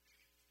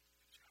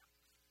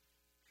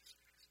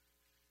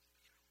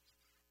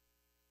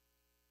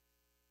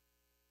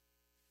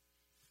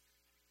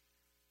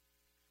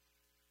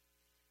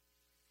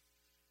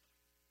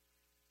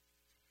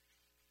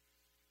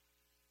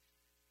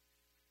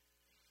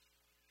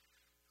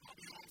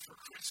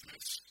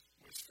Christmas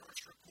was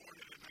first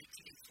recorded in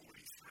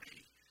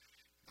 1943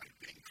 by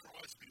Bing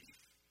Crosby,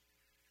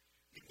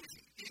 it was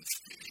an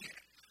instant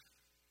hit.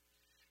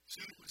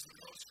 Soon it was the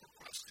most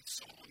requested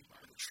song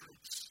by the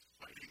troops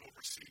fighting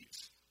overseas.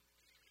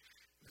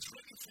 It was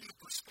written from the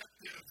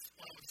perspective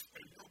of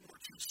a World War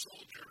II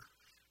soldier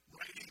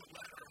writing a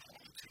letter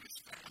home to his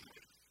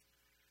family.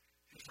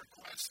 His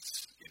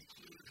requests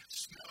include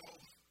snow,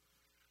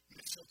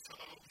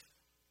 mistletoe,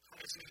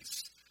 presents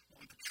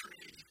on the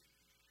tree.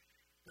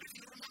 But if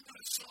you remember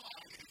the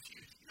song, and if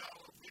you know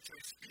of which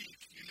I speak,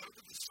 you know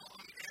that the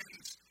song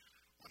ends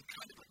on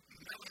kind of a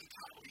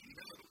melancholy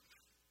note.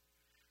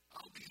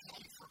 I'll be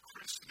home for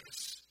Christmas,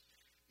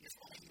 if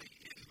only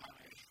in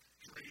my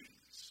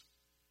dreams.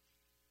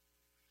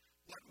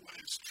 What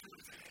was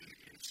true then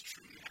is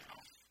true now.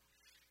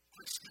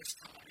 Christmas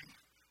time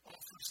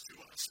offers to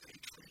us a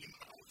dream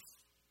of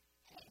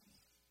home.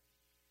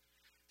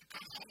 To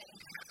come home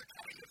has a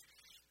kind of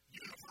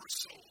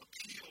universal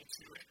appeal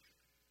to it.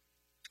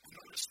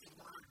 Notice the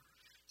word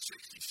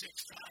 66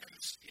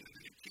 times in the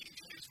New King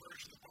James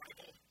Version of the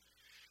Bible.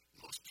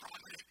 The most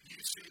prominent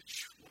usage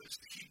was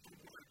the Hebrew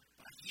word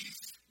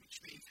bahith, which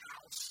means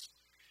house.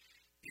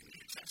 In the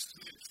New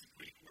Testament, it's the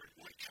Greek word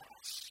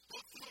oikos.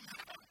 Both of them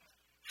have a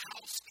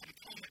house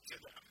component to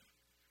them.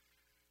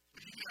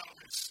 But you know,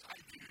 as I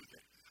do,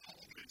 that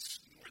home is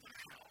more than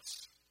a house.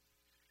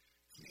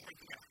 It's more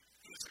than a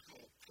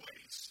physical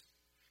place.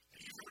 And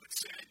you've heard it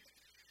said,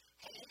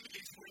 home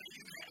is where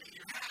you hang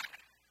your hat.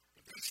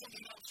 But then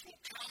someone else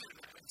will counter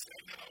that and say,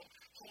 no,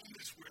 home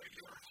is where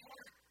your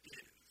heart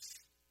is.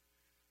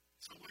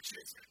 So which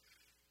is it?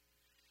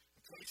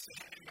 A place to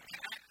hang my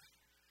hat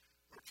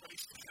or a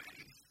place to hang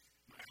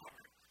my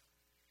heart?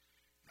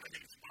 I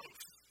think it's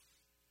both.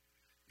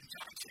 In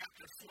John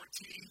chapter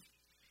 14,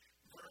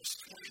 verse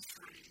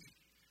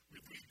 23, we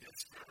read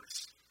this verse.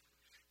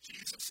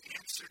 Jesus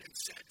answered and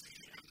said to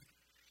him,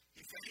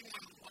 if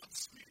anyone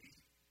loves me,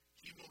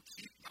 he will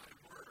keep my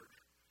word,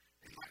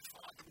 and my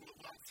Father will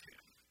love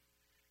him,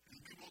 and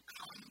we will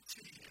come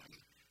to him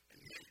and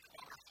make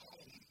our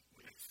home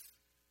with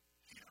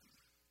him.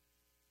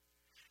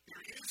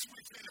 There is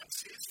within us,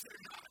 is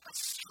there not, a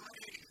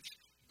strange,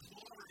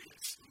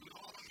 glorious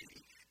longing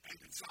and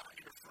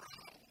desire for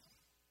home?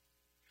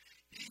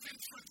 Even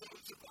for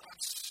those of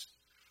us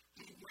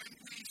who, when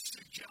we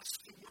suggest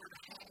the word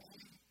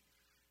home,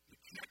 the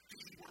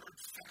connecting word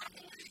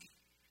family,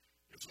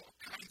 there's all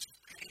kinds of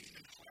pain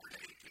and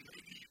heartache, and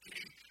maybe you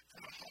came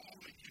from a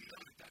home and you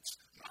know that that's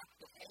not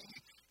the home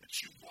that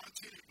you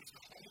wanted, it was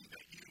the home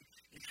that you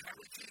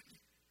inherited.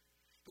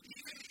 But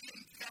even in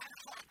that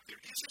heart,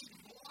 there is a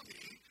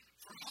longing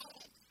for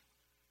home.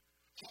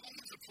 Home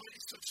is a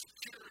place of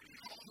security.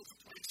 Home is a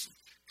place of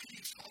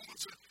peace. Home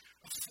is a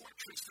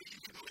fortress that you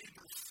can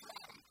labor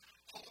from.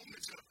 Home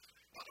is a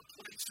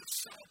place of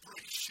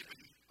celebration,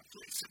 a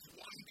place of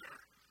wonder,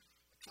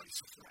 a place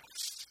of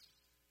rest.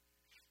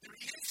 There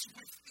is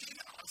within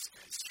us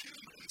as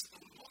humans a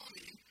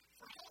longing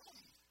for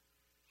home.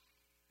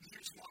 And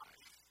here's why.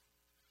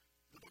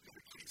 The book of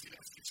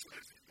Ecclesiastes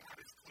says that God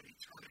has put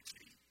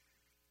eternity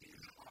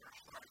in our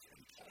heart.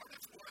 And part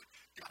of what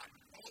God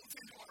wove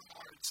into our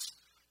hearts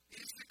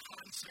is the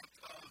concept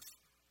of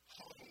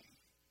home.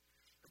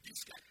 I've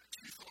just got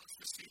two thoughts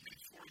this evening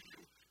for you,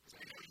 because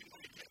I know you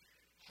want to get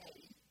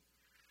home.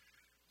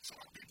 So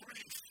I'll be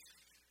brief.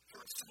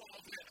 First of all,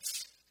 this.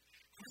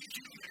 We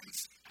humans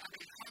have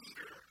a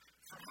hunger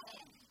for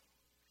home.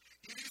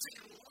 It is a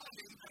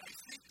longing that I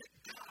think that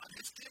God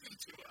has given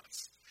to us.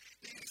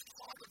 It is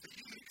part of the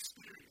human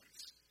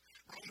experience.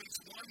 Romans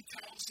 1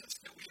 tells us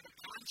that we have a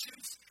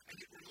conscience and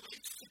it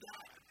relates to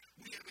God.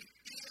 We have an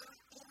inner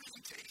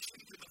orientation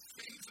to the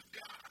things of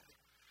God.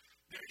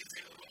 There is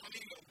a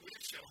longing, a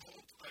wish, a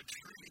hope, a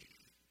dream.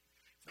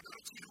 For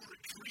those of you who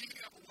are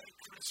dreaming of a white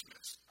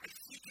Christmas, I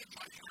think it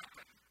might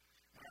happen.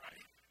 All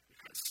right?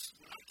 Because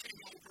when I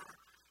came over,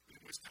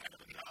 it was kind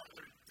of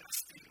another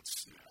dusting of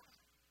snow.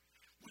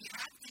 We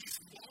have these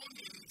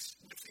longings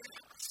within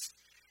us.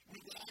 We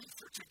long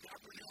for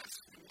togetherness.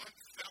 We want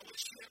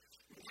fellowship.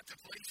 We want a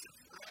place of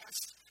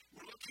rest.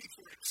 We're looking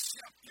for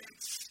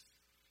acceptance.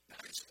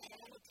 That is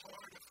all a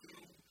part of who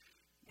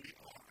we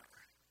are.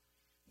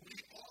 We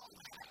all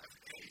have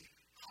a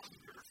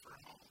hunger for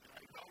home. And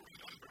I well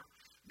remember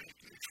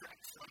making a trek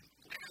from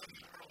Lanham,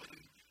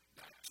 Maryland,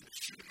 back to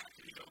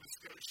Schumacher, Nova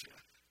Scotia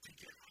to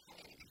get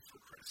home for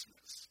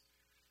Christmas.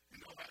 You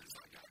know, as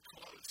I got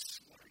close,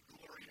 what a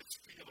glorious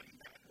feeling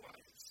that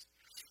was.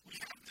 We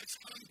have this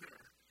hunger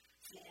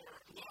for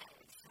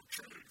love, for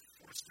truth,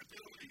 for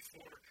stability,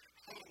 for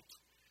hope,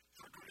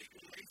 for great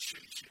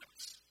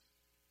relationships.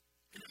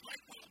 And it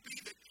might well be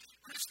that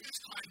Christmas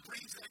time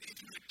brings that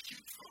into an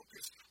acute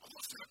focus,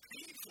 almost in a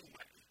painful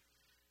way,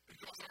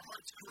 because our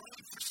hearts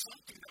groan for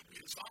something that we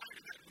desire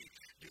that we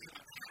do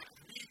not have.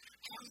 We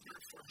hunger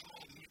for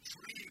home. We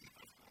dream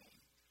of home.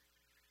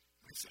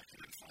 My second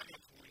and final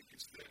point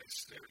is this.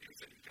 There is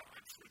a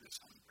God for this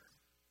hunger.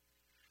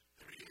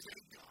 There is a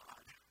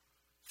God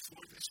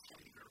for this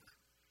hunger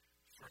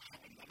for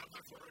home.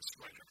 Another verse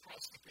right across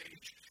across the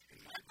page in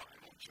my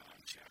Bible, John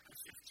chapter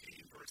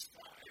 15, verse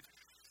 5,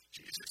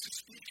 Jesus is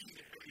speaking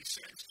there. He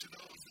says to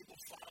those who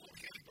will follow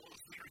him,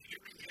 those that are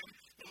hearing him,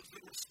 those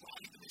that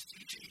respond to his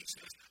teaching, he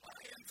says, I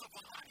am the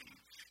vine,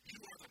 you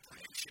are the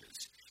branches.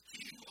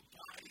 He who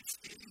abides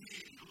in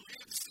me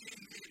lives in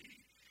me,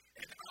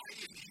 and I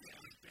in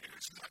him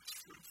bears much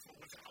fruit, for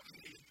without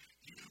me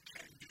you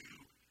can do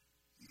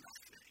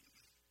nothing.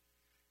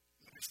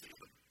 Notice the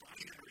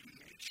binary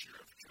nature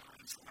of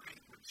John's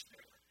language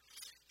there.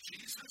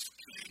 Jesus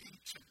came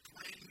to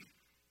bring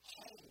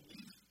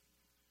home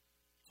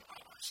to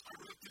us. I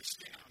wrote this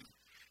down.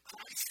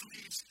 Christ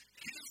leaves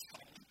his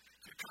home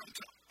to come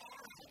to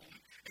our home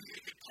and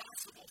make it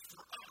possible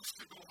for us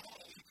to go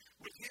home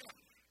with him.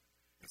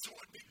 And so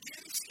what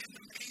begins in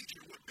the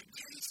manger, what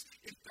begins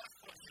in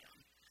Bethlehem,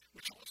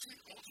 which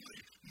ultimately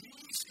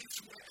moves its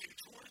way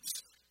towards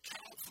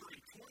Calvary,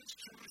 towards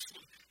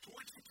Jerusalem,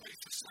 towards the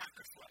place of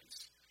sacrifice.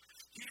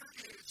 Here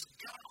is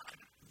God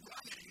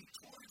running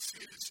towards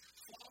his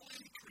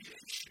fallen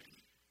creation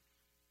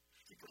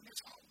to bring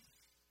us home.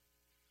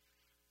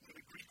 One of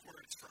the Greek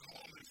words for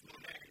home is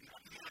monē,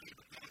 not money,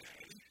 but monē,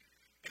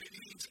 and it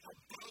means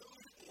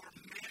abode or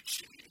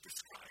mansion. It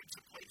describes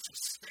a place of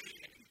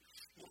staying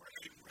or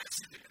a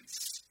residence.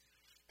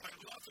 And I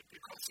love it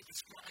because it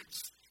describes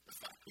the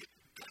fact that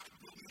God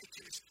will make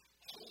his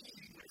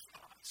home with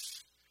us.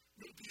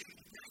 We'll be in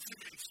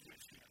residence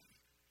with him.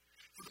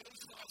 For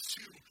those of us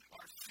who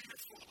are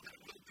fearful that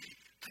we'll be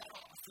cut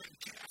off and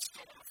cast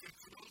off, and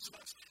for those of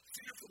us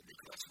fearful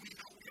because we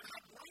know we're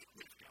not right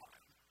with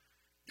God,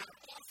 God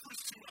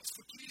offers to us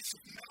the peace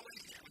of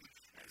knowing him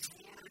as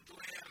Lord,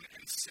 Lamb,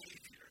 and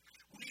Savior.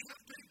 We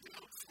have been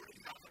built for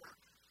another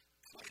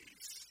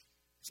place.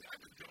 See,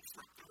 I've been built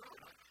for a third.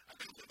 I've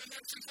been living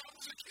there since I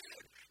was a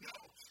kid. No,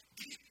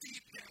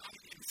 deep down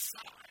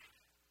inside,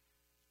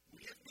 we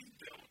have been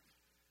built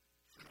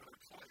for another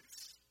place.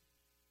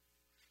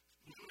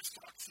 Lewis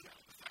talks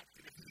about the fact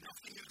that if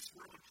nothing in this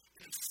world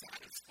can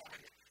satisfy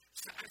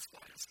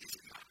us, is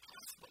it not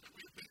possible that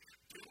we have been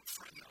built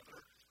for another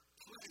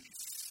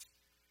place?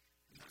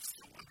 And that's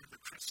the wonder of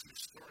the Christmas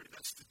story.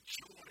 That's the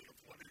joy of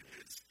what it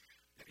is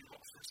that he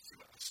offers to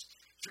us.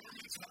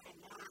 Germans have a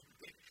word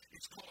that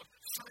is called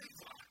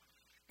Fernweh,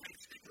 and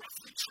it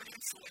roughly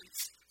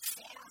translates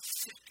far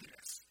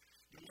sickness.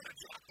 You want to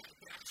jot that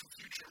down for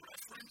future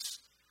reference?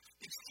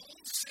 It's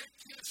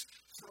homesickness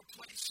for a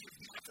place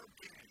you've never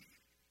been.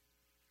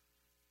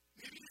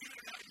 Maybe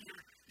you're not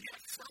you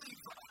have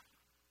Fernweh.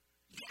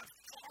 You have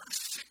far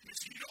sickness.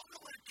 You don't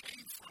know where it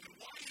came from and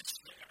why it's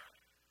there.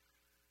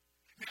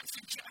 May I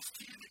suggest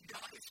to you that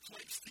God has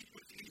placed deep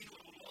within you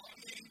a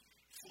longing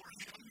for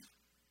him,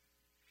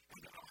 and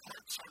that our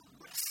hearts are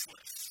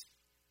restless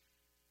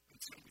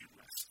until we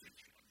rest in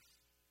him.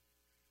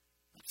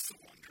 That's the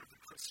wonder of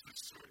the Christmas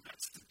story.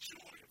 That's the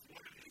joy of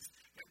what it is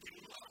that we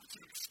love to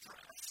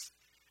express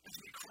as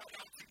we cry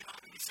out to God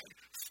and we say,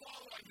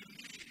 fall on your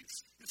knees.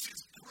 This is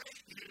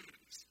great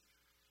news.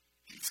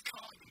 He's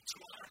come to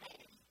our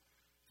home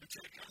to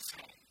take us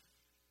home.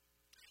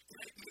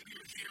 Tonight, maybe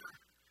you're here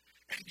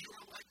and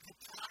you're like the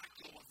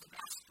prodigal of the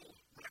gospel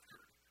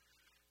record.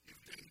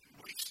 You've been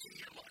wasting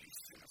your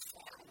life in a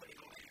faraway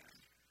land,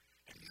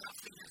 and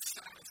nothing has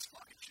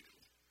satisfied you.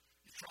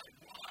 You tried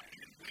wine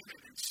and women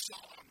and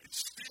song, and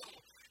still,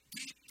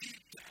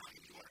 deep down,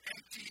 you are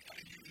empty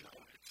and you know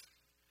it.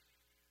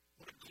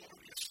 What a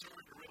glorious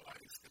story to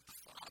realize that the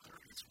Father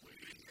is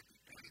waiting at the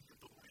end of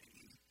the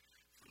lane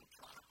for the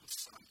prodigal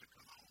son to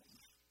come home.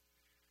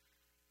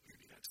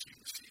 Maybe that's you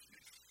this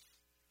evening.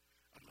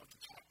 I'd love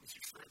to talk with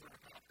you further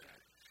about that.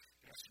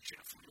 Pastor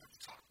Jeff would love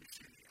to talk with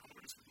you. The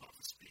elders would love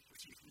to speak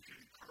with you. If we could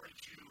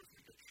encourage you, if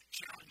we could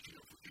challenge you,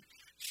 if we could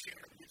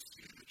share with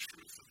you the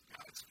truth of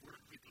God's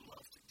word, we'd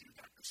love to do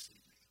that this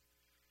evening.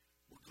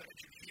 We're glad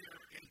you're here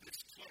in this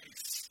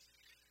place,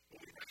 but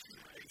we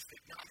recognize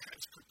that God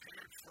has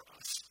prepared for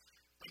us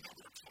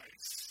another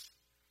place,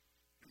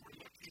 and we're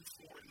looking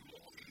for and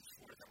longing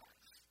for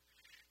that.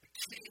 The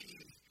King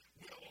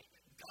will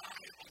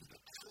die on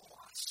the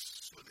cross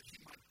so that he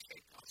might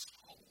take us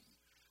home,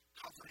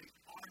 covering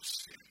our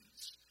sins,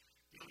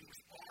 dealing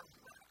with our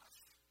wrath.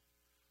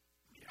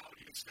 The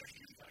reality is that he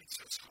invites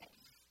us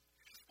home.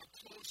 I'll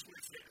close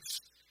with this.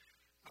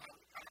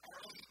 Our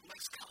own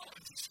Les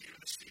Collins is here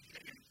this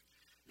evening.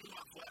 We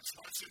love Les.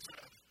 Les is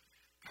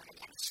kind of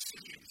one of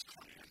Simeon's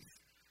clan.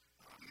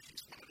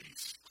 He's one of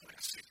these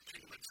classic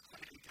Caleb's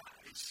clan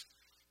guys.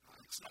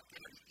 It's not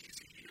been an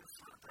easy year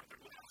for our brother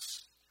Les.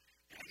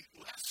 And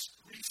Les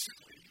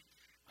recently,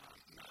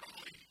 not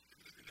only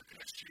in the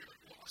past year,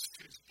 lost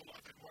his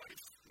beloved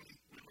wife, whom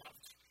we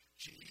loved,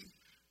 Jean,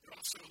 but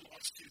also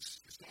lost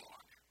his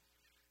dog.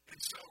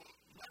 And so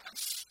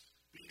Les,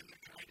 being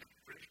the kind of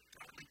great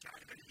godly guy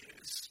that he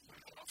is,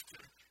 went off to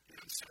get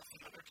himself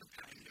another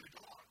companion, a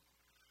dog.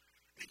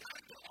 He got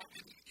a dog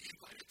and he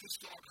invited this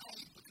dog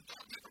home, but the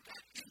dog never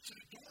got into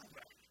the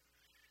doorway.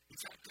 In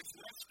fact, as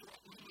Les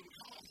brought Lulu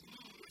home,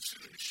 Lulu, as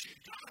soon as she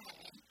got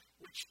home,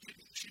 which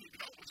she didn't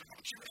know was a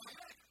home, she ran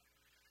away.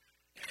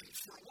 And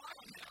for a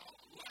while now,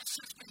 Les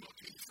has been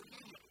looking for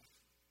Lulu.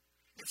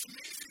 If it's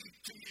amazing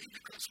to me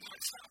because when I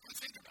stop and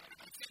think about it,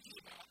 I'm thinking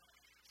about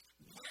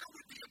where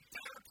would be a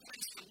better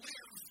place to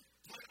live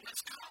but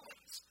Les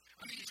Collins.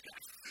 I mean, he's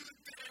got food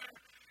there.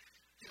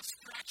 He'll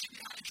scratch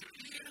behind your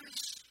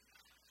ears.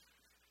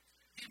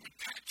 He would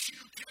pet you,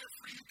 care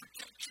for you,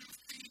 protect you,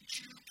 feed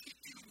you, keep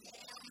you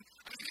warm.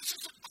 I mean, this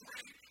is a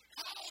great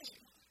home.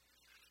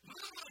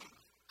 Lulu,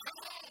 come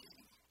home.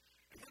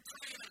 And we're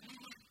praying that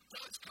Lulu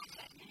does come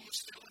home. Lulu's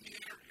still in the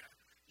area.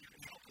 You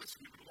can help us.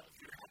 We would love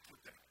your help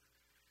with that.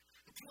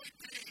 The point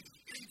being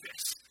in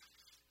this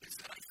is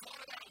that I thought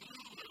about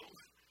Lulu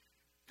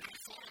and I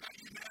thought about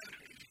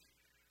humanity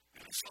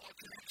and I saw a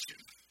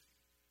connection.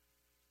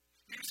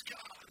 Here's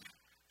God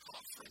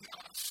offering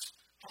us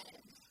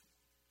home.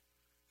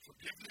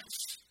 Forgiveness,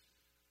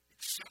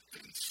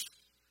 acceptance,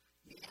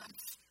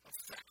 warmth,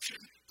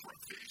 affection,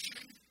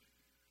 provision,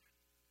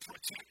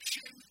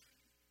 protection.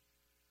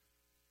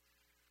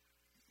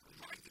 I'm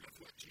reminded of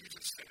what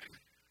Jesus said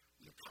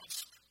on the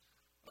cusp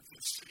of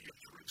the city of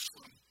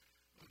Jerusalem.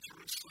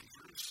 Jerusalem,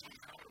 Jerusalem,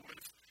 how I would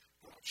have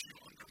brought you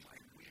under my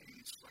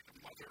wings, like a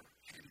mother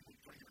hen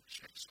would bring her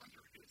chicks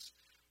under his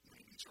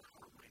wings or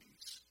her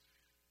wings.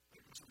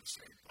 But it goes on to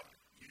say, but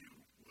you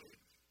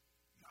would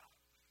not.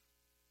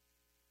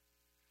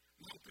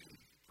 I'm hoping,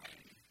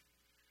 praying,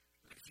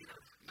 that if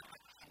you're not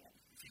home,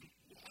 if you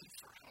long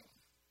for home,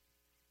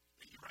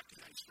 that you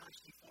recognize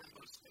first and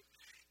foremost that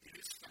it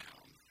is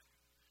found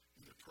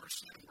in the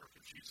person and work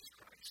of Jesus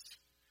Christ.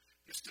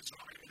 This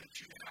desire that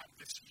you have,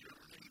 this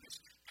yearning, this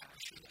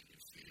passion that you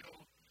feel,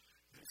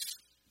 this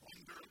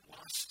wonder,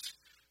 lust,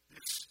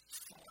 this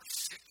far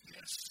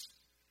sickness,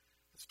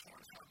 is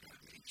part of how God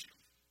made you.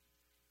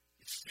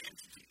 It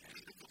stands at the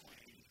end of the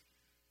lane,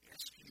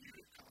 asking you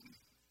to come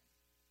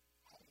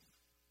home.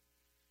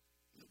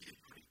 It would be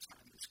a great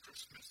time this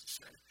Christmas to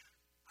say,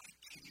 I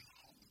came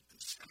home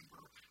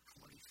December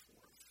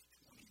 24th,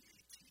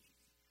 2018.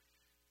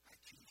 I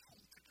came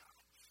home to God.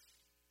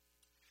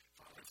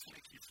 Father,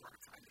 thank you for our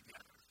time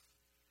together.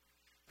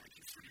 Thank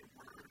you for your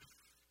word.